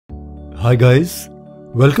Hi guys,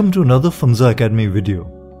 welcome to another Funza Academy video.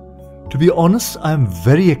 To be honest, I am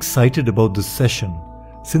very excited about this session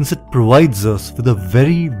since it provides us with a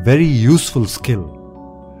very useful skill.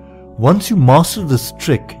 Once you master this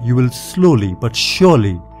trick, you will slowly but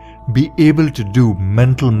surely be able to do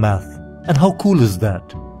mental math. And how cool is that?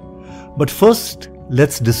 But first,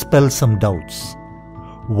 let's dispel some doubts.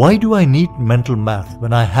 Why do I need mental math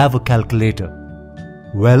when I have a calculator?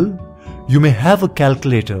 Well, you may have a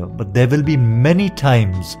calculator, but there will be many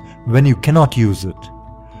times when you cannot use it.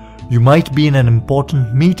 You might be in an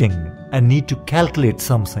important meeting and need to calculate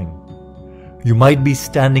something. You might be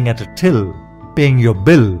standing at a till, paying your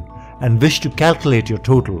bill, and wish to calculate your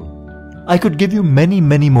total. I could give you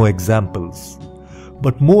many more examples.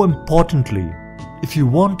 But more importantly, if you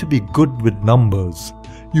want to be good with numbers,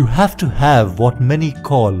 you have to have what many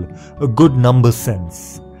call a good number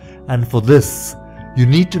sense. And for this, you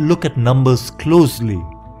need to look at numbers closely,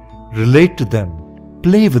 relate to them,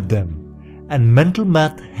 play with them, and mental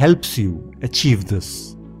math helps you achieve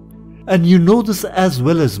this. And you know this as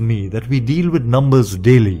well as me that we deal with numbers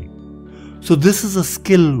daily. So this is a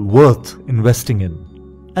skill worth investing in.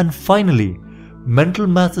 And finally, mental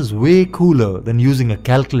math is way cooler than using a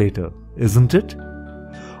calculator, isn't it?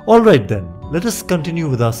 Alright then, let us continue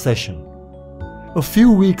with our session. A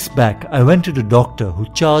few weeks back, I went to the doctor who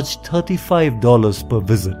charged $35 per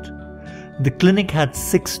visit. The clinic had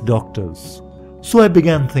 6 doctors. So I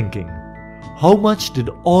began thinking, how much did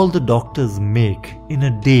all the doctors make in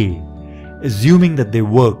a day, assuming that they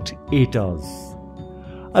worked 8 hours?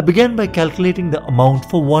 I began by calculating the amount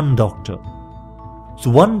for one doctor. So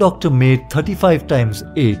one doctor made 35 times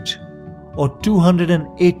 8 or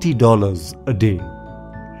 $280 a day.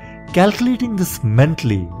 Calculating this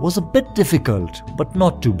mentally was a bit difficult, but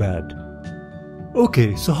not too bad.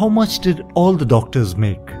 Okay, so how much did all the doctors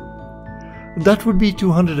make? That would be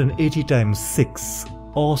 280 times 6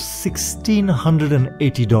 or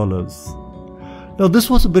 $1,680. Now this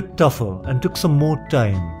was a bit tougher and took some more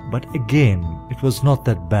time, but again, it was not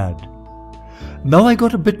that bad. Now I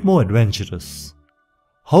got a bit more adventurous.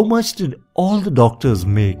 How much did all the doctors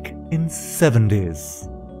make in 7 days?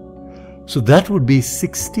 So that would be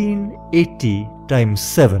 1680 times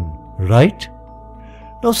 7, right?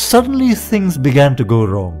 Now suddenly things began to go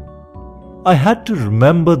wrong. I had to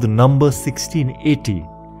remember the number 1680,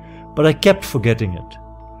 but I kept forgetting it.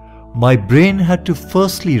 My brain had to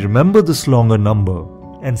firstly remember this longer number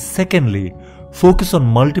and secondly focus on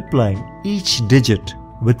multiplying each digit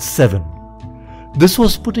with 7. This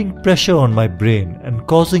was putting pressure on my brain and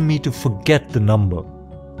causing me to forget the number.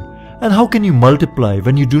 And how can you multiply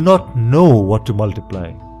when you do not know what to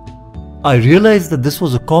multiply? I realized that this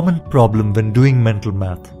was a common problem when doing mental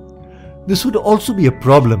math. This would also be a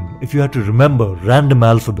problem if you had to remember random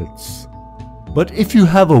alphabets. But if you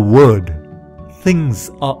have a word, things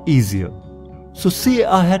are easier. So say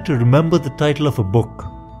I had to remember the title of a book,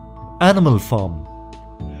 Animal Farm.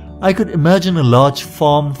 I could imagine a large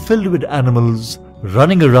farm filled with animals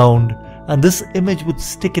running around, and this image would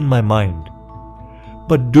stick in my mind.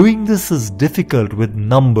 But doing this is difficult with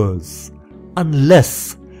numbers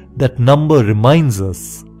unless that number reminds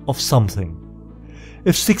us of something.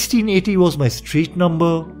 If 1680 was my street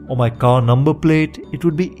number or my car number plate, it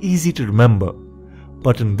would be easy to remember.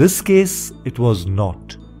 But in this case, it was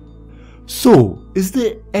not. So, is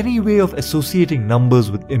there any way of associating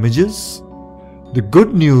numbers with images? The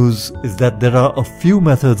good news is that there are a few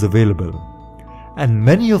methods available, and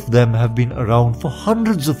many of them have been around for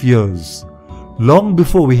hundreds of years. Long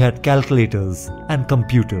before we had calculators and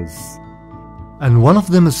computers. And one of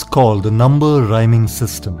them is called the number rhyming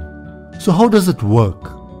system. So how does it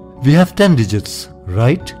work? We have 10 digits,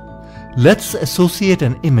 right? Let's associate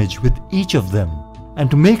an image with each of them. And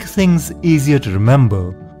to make things easier to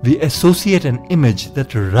remember, we associate an image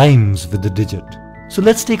that rhymes with the digit. So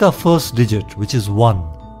let's take our first digit, which is 1.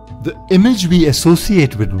 The image we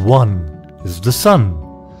associate with 1 is the sun.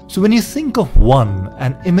 So when you think of 1,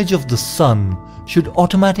 an image of the sun should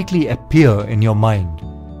automatically appear in your mind.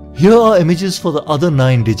 Here are images for the other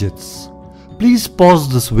 9 digits. Please pause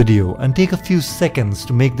this video and take a few seconds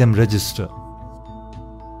to make them register.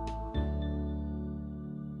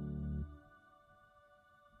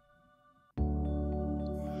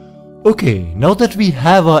 Okay, now that we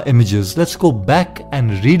have our images, let's go back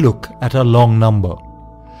and relook at our long number.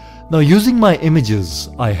 Now using my images,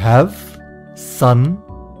 I have sun,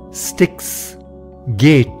 sticks,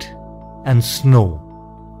 gate, and snow.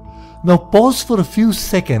 Now pause for a few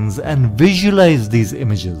seconds and visualize these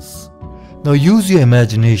images. Now use your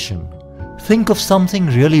imagination. Think of something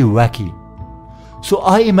really wacky. So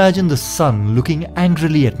I imagine the sun looking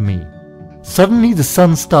angrily at me. Suddenly the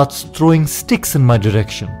sun starts throwing sticks in my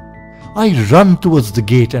direction. I run towards the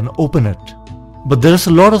gate and open it. But there is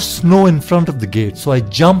a lot of snow in front of the gate, so I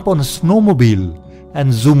jump on a snowmobile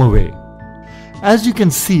and zoom away. As you can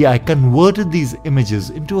see, I converted these images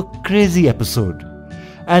into a crazy episode.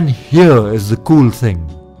 And here is the cool thing.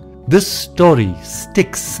 This story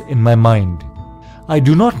sticks in my mind. I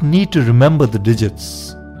do not need to remember the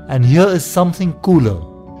digits. And here is something cooler.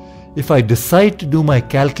 If I decide to do my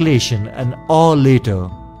calculation an hour later,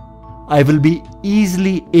 I will be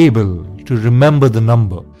easily able to remember the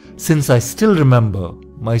number, since I still remember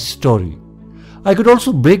my story. I could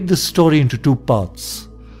also break this story into two parts.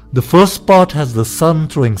 The first part has the sun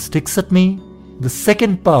throwing sticks at me. The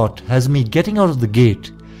second part has me getting out of the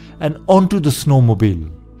gate and onto the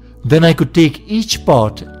snowmobile. Then I could take each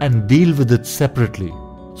part and deal with it separately.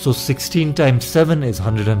 So 16 times 7 is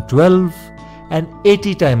 112 and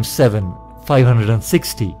 80 times 7,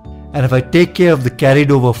 560. And if I take care of the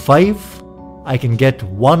carried over 5, I can get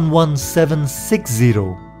 11760,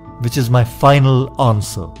 which is my final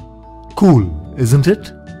answer. Cool, isn't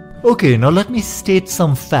it? Okay, now let me state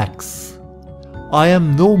some facts. I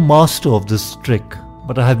am no master of this trick,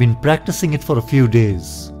 but I have been practicing it for a few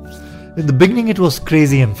days. In the beginning it was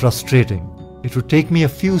crazy and frustrating. It would take me a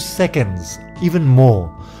few seconds, even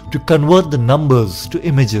more, to convert the numbers to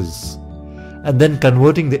images. And then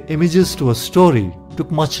converting the images to a story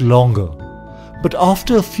took much longer. But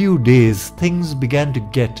after a few days, things began to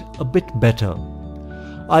get a bit better.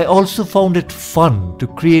 I also found it fun to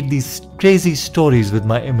create these crazy stories with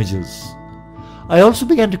my images. I also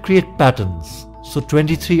began to create patterns. So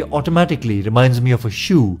 23 automatically reminds me of a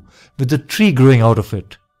shoe with a tree growing out of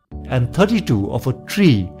it, and 32 of a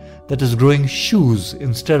tree that is growing shoes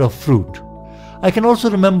instead of fruit. I can also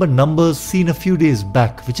remember numbers seen a few days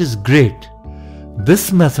back, which is great.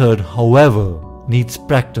 This method, however, needs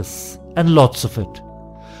practice and lots of it.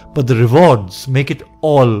 But the rewards make it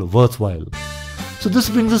all worthwhile. So this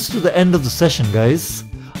brings us to the end of the session, guys.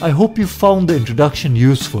 I hope you found the introduction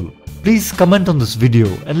useful. Please comment on this video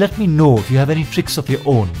and let me know if you have any tricks of your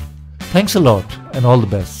own. Thanks a lot and all the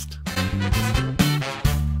best.